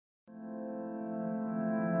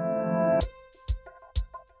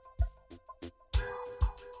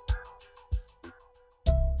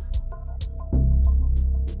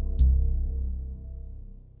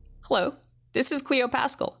Hello, this is Cleo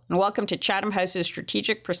Paskal, and welcome to Chatham House's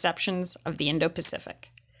Strategic Perceptions of the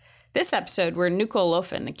Indo-Pacific. This episode, we're in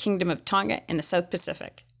Nuku'alofa in the Kingdom of Tonga in the South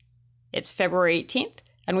Pacific. It's February 18th,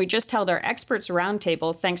 and we just held our Experts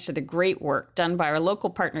Roundtable thanks to the great work done by our local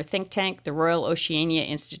partner think tank, the Royal Oceania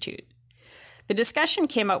Institute. The discussion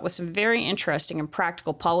came up with some very interesting and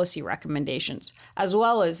practical policy recommendations, as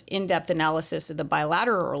well as in-depth analysis of the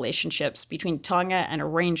bilateral relationships between Tonga and a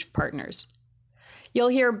range of partners. You'll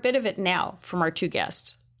hear a bit of it now from our two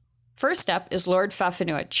guests. First up is Lord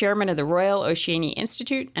Fakafanua, chairman of the Royal Oceania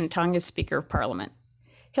Institute and Tonga's Speaker of Parliament.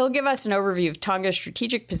 He'll give us an overview of Tonga's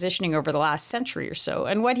strategic positioning over the last century or so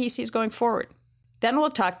and what he sees going forward. Then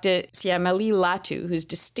we'll talk to Siamelie Latu, whose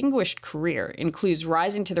distinguished career includes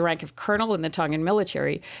rising to the rank of colonel in the Tongan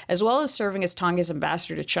military, as well as serving as Tonga's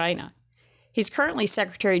ambassador to China. He's currently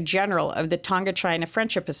Secretary General of the Tonga-China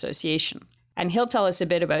Friendship Association, and he'll tell us a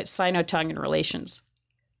bit about Sino-Tongan relations.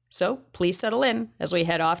 So please settle in as we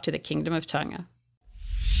head off to the Kingdom of Tonga.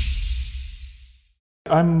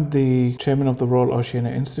 I'm the chairman of the Royal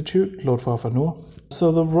Oceania Institute, Lord Fakafanua.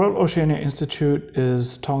 So the Royal Oceania Institute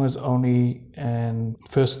is Tonga's only and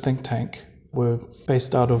first think tank. We're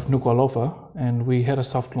based out of Nuku'alofa, and we had a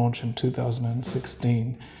soft launch in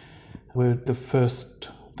 2016. We're the first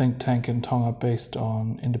think tank in Tonga based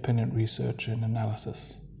on independent research and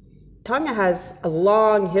analysis. Tonga has a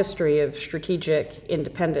long history of strategic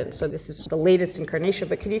independence, so this is the latest incarnation,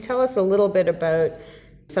 but can you tell us a little bit about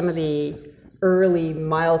some of the early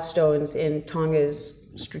milestones in Tonga's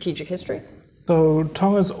strategic history? So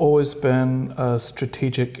Tonga's always been a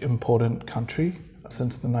strategic, important country.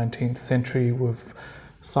 Since the 19th century, we've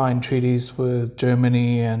signed treaties with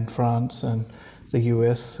Germany and France and the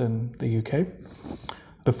US and the UK.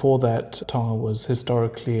 Before that, Tonga was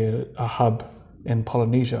historically a hub in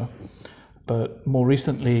Polynesia. But more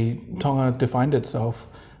recently, Tonga defined itself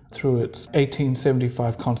through its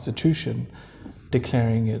 1875 constitution,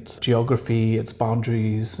 declaring its geography, its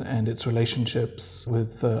boundaries, and its relationships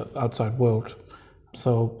with the outside world.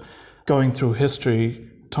 So going through history,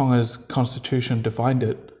 Tonga's constitution defined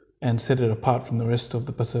it and set it apart from the rest of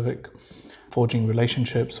the Pacific, forging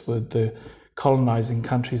relationships with the colonizing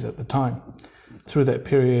countries at the time. Through that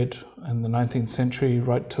period in the 19th century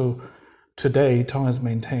right to today, Tonga has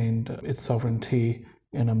maintained its sovereignty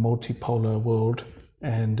in a multipolar world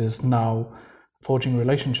and is now forging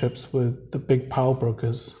relationships with the big power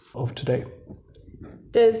brokers of today.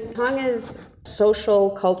 Does Tonga's social,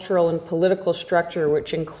 cultural, and political structure,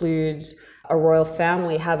 which includes a royal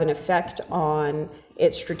family, have an effect on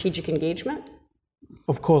its strategic engagement?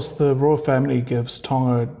 Of course, the royal family gives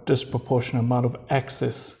Tonga a disproportionate amount of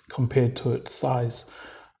access compared to its size.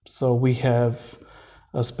 So we have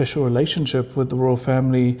a special relationship with the royal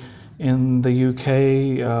family in the UK,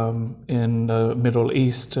 in the Middle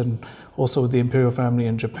East, and also with the imperial family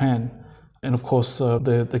in Japan. And of course,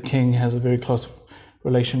 the king has a very close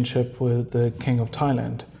relationship with the King of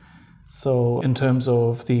Thailand. So in terms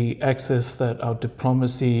of the access that our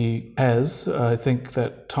diplomacy has, I think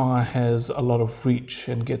that Tonga has a lot of reach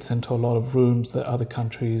and gets into a lot of rooms that other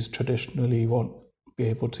countries traditionally won't be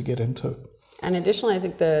able to get into. And additionally, I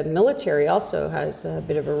think the military also has a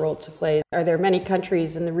bit of a role to play. Are there many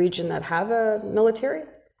countries in the region that have a military?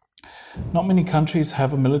 Not many countries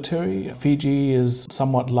have a military. Fiji is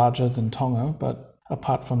somewhat larger than Tonga, but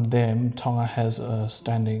apart from them, Tonga has a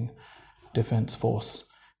standing defense force.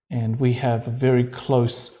 And we have a very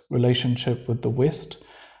close relationship with the West.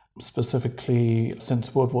 Specifically,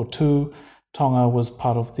 since World War II, Tonga was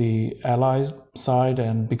part of the Allied side,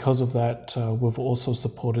 and because of that, we've also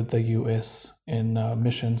supported the US in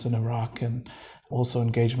missions in Iraq and also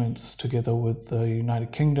engagements together with the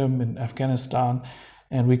United Kingdom in Afghanistan.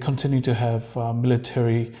 And we continue to have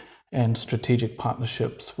military and strategic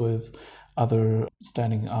partnerships with other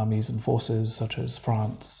standing armies and forces such as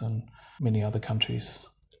France and many other countries.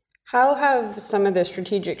 How have some of the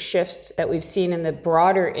strategic shifts that we've seen in the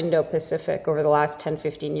broader Indo-Pacific over the last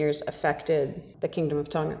 10-15 years affected the Kingdom of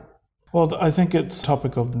Tonga? Well, I think it's a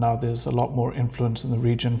topic of now there's a lot more influence in the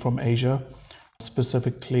region from Asia,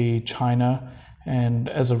 specifically China, and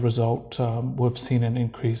as a result, we've seen an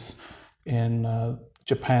increase in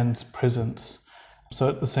Japan's presence. So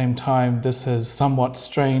at the same time, this has somewhat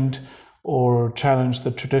strained or challenged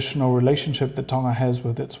the traditional relationship that Tonga has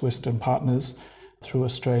with its Western partners through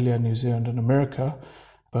Australia, New Zealand, and America.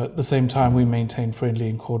 But at the same time, we maintain friendly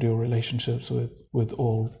and cordial relationships with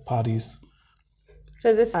all parties. So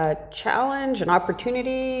is this a challenge, an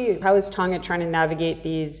opportunity? How is Tonga trying to navigate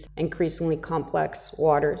these increasingly complex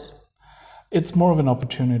waters? It's more of an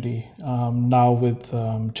opportunity now with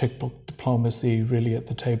checkbook diplomacy really at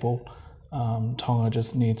the table. Tonga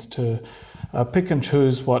just needs to pick and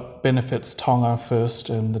choose what benefits Tonga first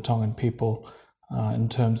and the Tongan people in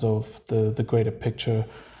terms of the greater picture.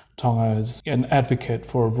 Tonga is an advocate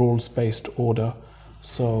for a rules-based order.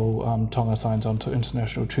 So Tonga signs on to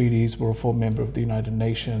international treaties. We're a full member of the United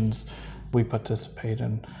Nations. We participate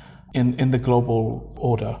in the global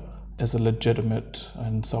order as a legitimate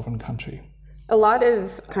and sovereign country. A lot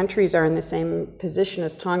of countries are in the same position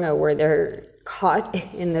as Tonga, where they're caught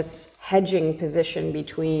in this hedging position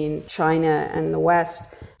between China and the West.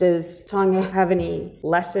 Does Tonga have any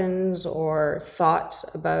lessons or thoughts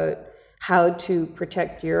about how to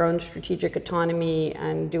protect your own strategic autonomy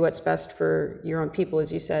and do what's best for your own people,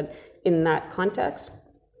 as you said, in that context?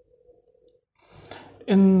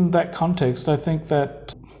 In that context, I think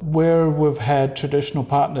that where we've had traditional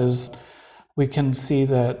partners, we can see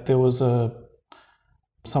that there was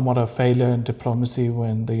somewhat a failure in diplomacy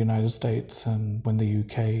when the United States and when the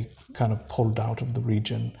UK kind of pulled out of the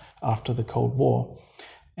region after the Cold War.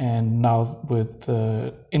 And now with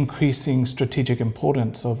the increasing strategic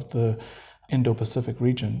importance of the Indo-Pacific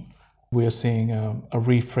region, we're seeing a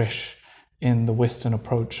refresh in the Western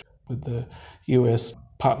approach with the US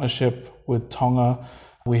partnership with Tonga.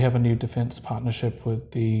 We have a new defense partnership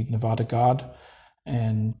with the Nevada Guard.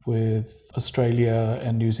 And with Australia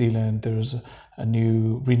and New Zealand, there is a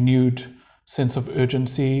new renewed sense of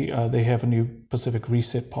urgency. They have a new Pacific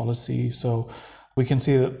reset policy. So we can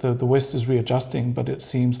see that the West is readjusting, but it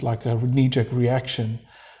seems like a knee-jerk reaction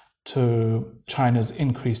to China's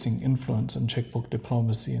increasing influence and checkbook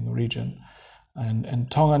diplomacy in the region.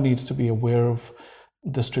 And Tonga needs to be aware of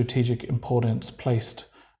the strategic importance placed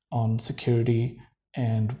on security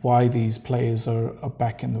and why these players are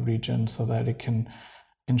back in the region so that it can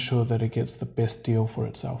ensure that it gets the best deal for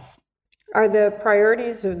itself. Are the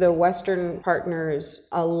priorities of the Western partners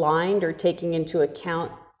aligned or taking into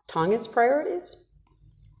account Tonga's priorities?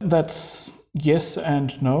 That's yes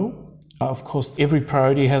and no. Of course, every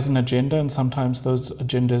priority has an agenda, and sometimes those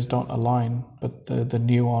agendas don't align, but the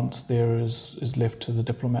nuance there is left to the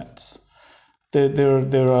diplomats.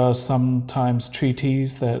 There are sometimes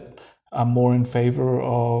treaties that are more in favor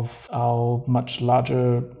of our much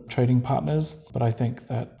larger trading partners, but I think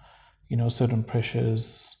that certain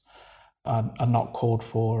pressures are not called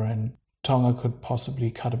for, and Tonga could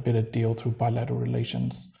possibly cut a better deal through bilateral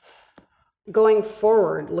relations. Going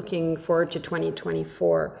forward, looking forward to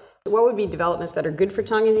 2024, what would be developments that are good for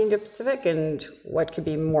Tonga and the Indo-Pacific, and what could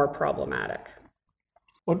be more problematic?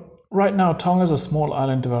 Well, right now, Tonga is a small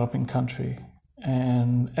island developing country.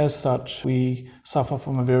 And as such, we suffer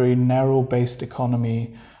from a very narrow-based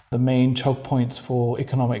economy. The main choke points for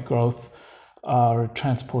economic growth are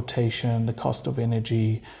transportation, the cost of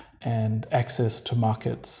energy, and access to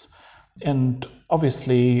markets. And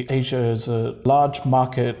obviously, Asia is a large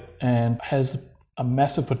market and has a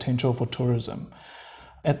massive potential for tourism.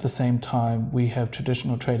 At the same time, we have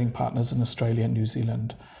traditional trading partners in Australia and New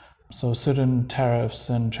Zealand. So certain tariffs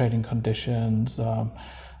and trading conditions,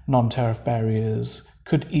 non-tariff barriers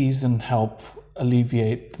could ease and help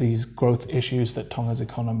alleviate these growth issues that Tonga's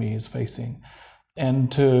economy is facing.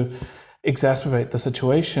 And to exacerbate the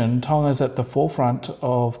situation, Tonga is at the forefront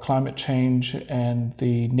of climate change and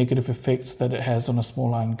the negative effects that it has on a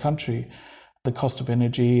small island country. The cost of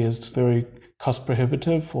energy is very cost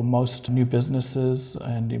prohibitive for most new businesses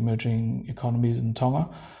and emerging economies in Tonga.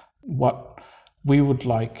 What we would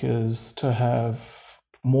like is to have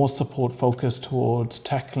more support focused towards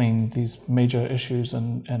tackling these major issues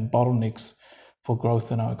and bottlenecks for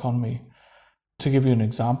growth in our economy. To give you an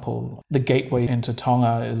example, the gateway into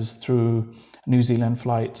Tonga is through New Zealand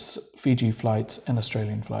flights, Fiji flights, and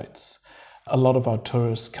Australian flights. A lot of our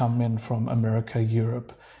tourists come in from America,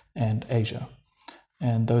 Europe, and Asia.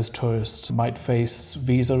 And those tourists might face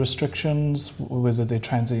visa restrictions, whether they're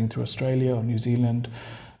transiting through Australia or New Zealand.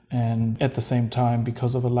 And at the same time,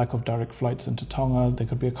 because of a lack of direct flights into Tonga, there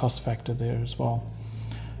could be a cost factor there as well.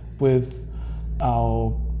 With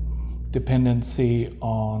our dependency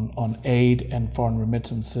on aid and foreign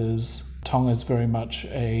remittances, Tonga is very much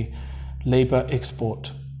a labor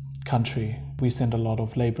export country. We send a lot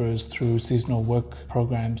of laborers through seasonal work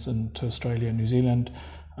programs into Australia and New Zealand.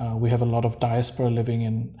 We have a lot of diaspora living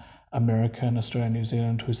in America and Australia and New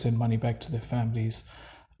Zealand who send money back to their families.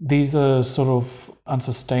 These are sort of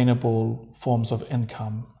unsustainable forms of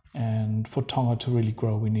income, and for Tonga to really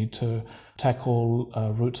grow, we need to tackle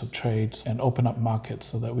routes of trades and open up markets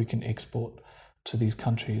so that we can export to these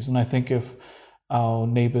countries. And I think if our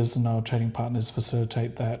neighbours and our trading partners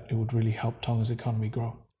facilitate that, it would really help Tonga's economy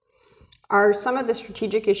grow. Are some of the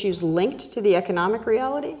strategic issues linked to the economic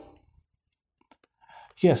reality?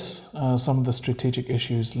 Yes, some of the strategic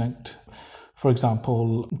issues linked. For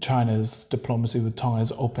example, China's diplomacy with Tonga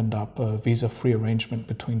has opened up a visa-free arrangement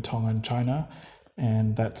between Tonga and China,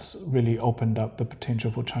 and that's really opened up the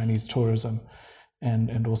potential for Chinese tourism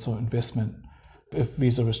and also investment. If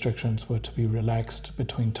visa restrictions were to be relaxed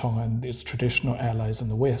between Tonga and its traditional allies in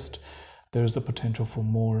the West, there is the potential for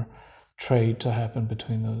more trade to happen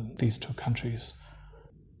between these two countries.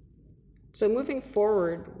 So moving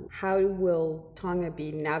forward, how will Tonga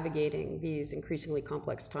be navigating these increasingly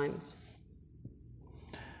complex times?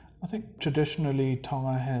 I think traditionally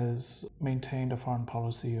Tonga has maintained a foreign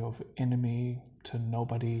policy of enemy to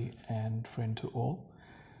nobody and friend to all.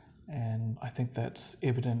 And I think that's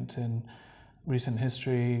evident in recent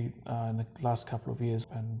history in the last couple of years,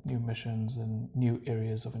 and new missions and new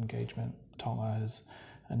areas of engagement. Tonga has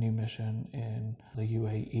a new mission in the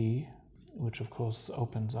UAE, which of course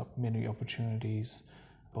opens up many opportunities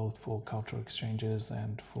both for cultural exchanges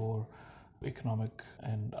and for economic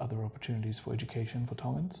and other opportunities for education for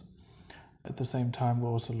Tongans. At the same time, we're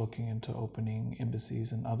also looking into opening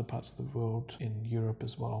embassies in other parts of the world, in Europe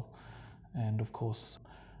as well, and of course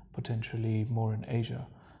potentially more in Asia.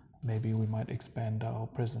 Maybe we might expand our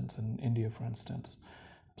presence in India, for instance.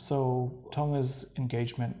 So Tonga's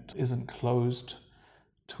engagement isn't closed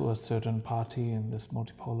to a certain party in this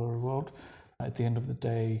multipolar world. At the end of the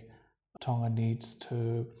day, Tonga needs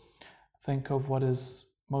to think of what is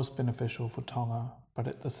most beneficial for Tonga, but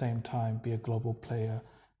at the same time be a global player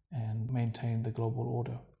and maintain the global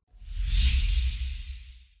order.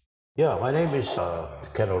 Yeah, my name is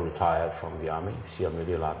Colonel retired from the Army,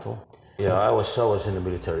 Siamelie Latu. Yeah, I was in the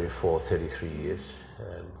military for 33 years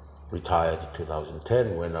and retired in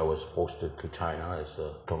 2010 when I was posted to China as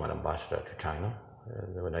a Tongan ambassador to China.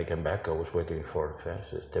 And when I came back, I was working in Foreign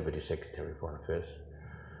Affairs as Deputy Secretary of Foreign Affairs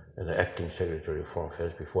and the Acting Secretary of Foreign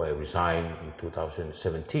Affairs before I resigned in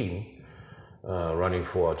 2017, running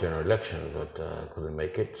for a general election, but couldn't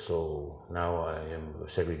make it. So now I am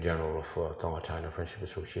Secretary General of Tonga-China Friendship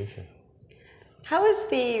Association. How has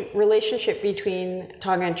the relationship between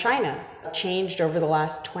Tonga and China changed over the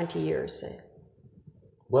last 20 years?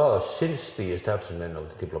 Well, since the establishment of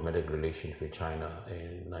the diplomatic relations with China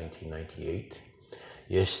in 1998,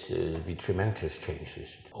 yes, there have been tremendous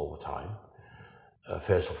changes over time.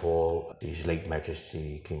 First of all, His late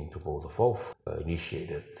Majesty King Nuku'alofa IV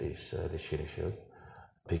initiated this relationship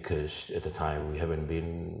because at the time we haven't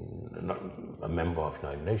been a member of the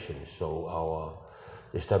United Nations, so our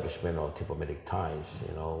establishment of diplomatic ties,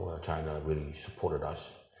 China really supported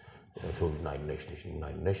us through the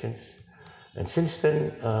United Nations. And since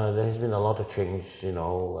then, there has been a lot of change,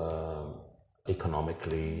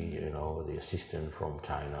 economically, the assistance from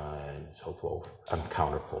China and so forth,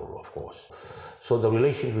 uncountable, of course. So the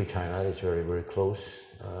relationship with China is very, very close,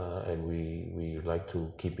 and we like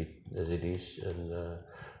to keep it as it is and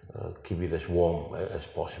keep it as warm as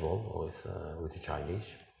possible with the Chinese,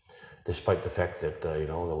 despite the fact that the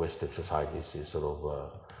Western societies is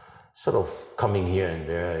sort of coming here and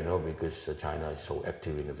there, because China is so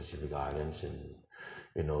active in the Pacific Islands, and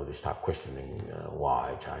they start questioning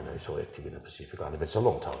why China is so active in the Pacific Islands. It's a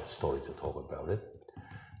long story to talk about it,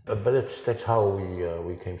 but that's how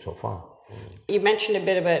we came so far. You mentioned a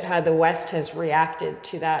bit about how the West has reacted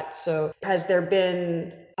to that. So has there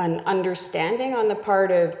been an understanding on the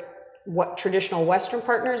part of what traditional Western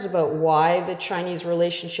partners about why the Chinese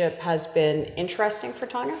relationship has been interesting for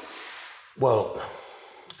Tonga? Well,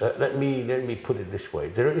 let me put it this way.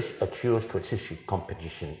 There is a geostrategic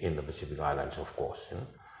competition in the Pacific Islands, of course,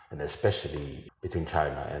 and especially between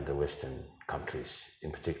China and the Western countries, in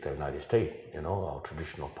particular the United States, our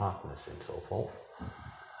traditional partners and so forth.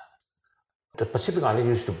 The Pacific Islands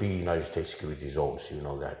used to be United States security zones,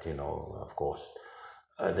 that, of course.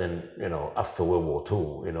 Then, after World War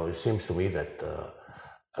II, it seems to me that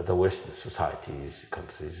the Western societies,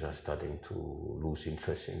 countries are starting to lose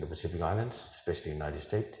interest in the Pacific Islands, especially the United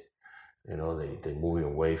States. They're moving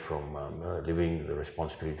away from leaving the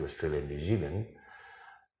responsibility to Australia and New Zealand.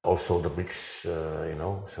 Also the British,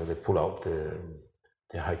 so they pull out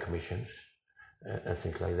their high commissions and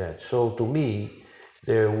things like that. So to me,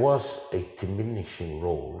 there was a diminishing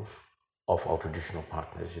role of our traditional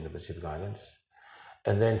partners in the Pacific Islands.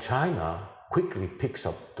 And then China quickly picks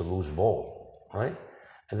up the loose ball, right?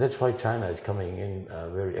 And that's why China is coming in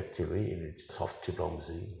very actively in its soft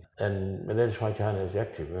diplomacy. And that's why China is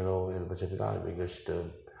active, in the Pacific Islands, because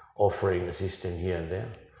offering assistance here and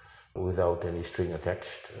there without any string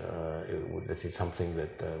attached, that is something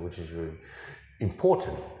that which is very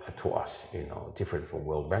important to us, different from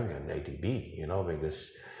World Bank and ADB, because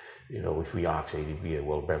if we ask ADB,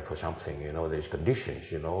 World Bank for something, there's conditions,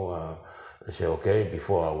 they say, okay,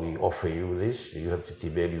 before we offer you this, you have to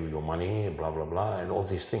devalue your money, blah, blah, blah, and all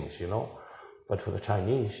these things, But for the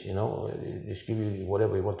Chinese, just give you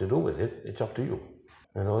whatever you want to do with it, it's up to you.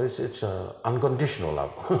 It's unconditional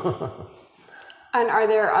love. And are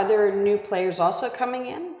there other new players also coming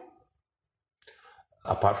in?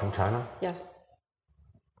 Apart from China? Yes.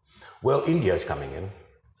 Well, India is coming in.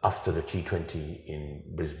 After the G20 in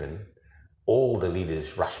Brisbane, all the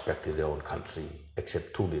leaders rushed back to their own country,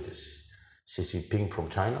 except two leaders, Xi Jinping from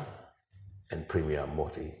China and Premier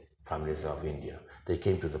Modi, Prime Minister of India. They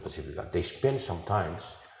came to the Pacific Islands. They spent some time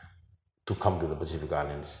to come to the Pacific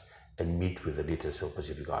Islands and meet with the leaders of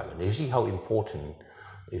Pacific Islands. You see how important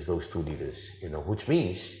is those two leaders, which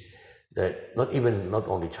means that not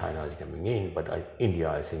only China is coming in, but India,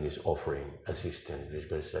 I think, is offering assistance,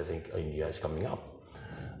 because I think India is coming up.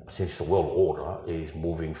 Since the world order is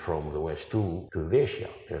moving from the West to Asia,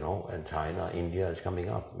 and China, India is coming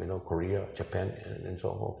up, Korea, Japan, and so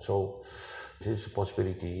on. So this is a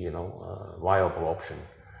possibility, a viable option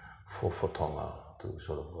for Tonga to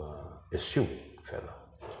sort of pursue further.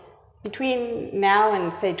 Between now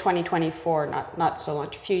and, say, 2024, not so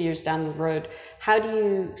much, a few years down the road, how do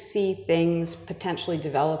you see things potentially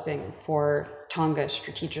developing for Tonga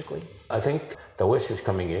strategically? I think the West is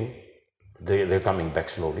coming in. They're coming back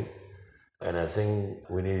slowly. And I think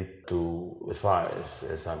we need to, as far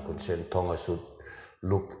as I'm concerned, Tonga should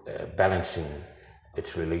look at balancing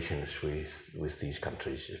its relations with these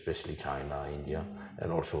countries, especially China, India,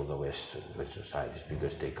 and also the Western societies,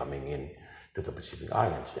 because they're coming in to the Pacific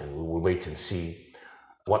Islands. And we will wait and see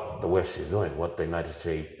what the West is doing, what the United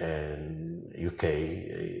States and UK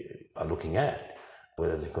are looking at,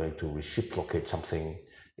 whether they're going to reciprocate something,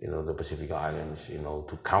 the Pacific Islands,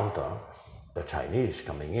 to counter the Chinese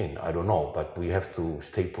coming in. I don't know, but we have to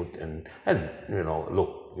stay put and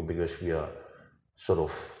look, because we are sort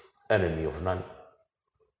of enemy of none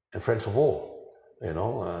and friends of all.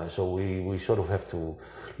 So we sort of have to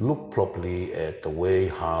look properly at the way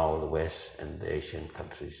how the West and the Asian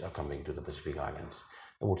countries are coming to the Pacific Islands,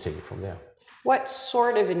 and we'll take it from there. What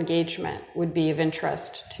sort of engagement would be of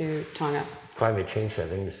interest to Tonga? Climate change, I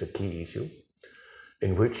think, is the key issue,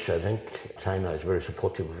 in which I think China is very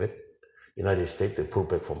supportive of it. United States, they pulled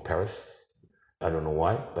back from Paris. I don't know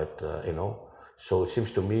why, but so it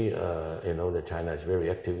seems to me, that China is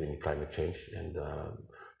very active in climate change, and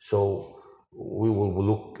so we will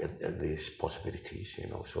look at these possibilities,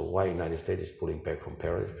 So why United States is pulling back from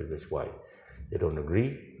Paris? Because why? They don't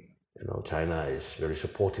agree. China is very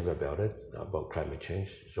supportive about it, about climate change.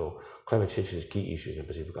 So climate change is a key issue in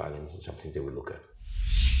Pacific Islands and something they will look at.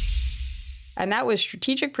 And that was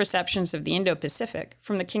Strategic Perceptions of the Indo-Pacific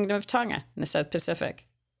from the Kingdom of Tonga in the South Pacific.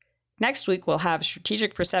 Next week, we'll have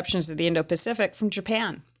Strategic Perceptions of the Indo-Pacific from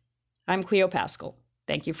Japan. I'm Cleo Paskal.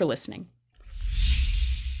 Thank you for listening.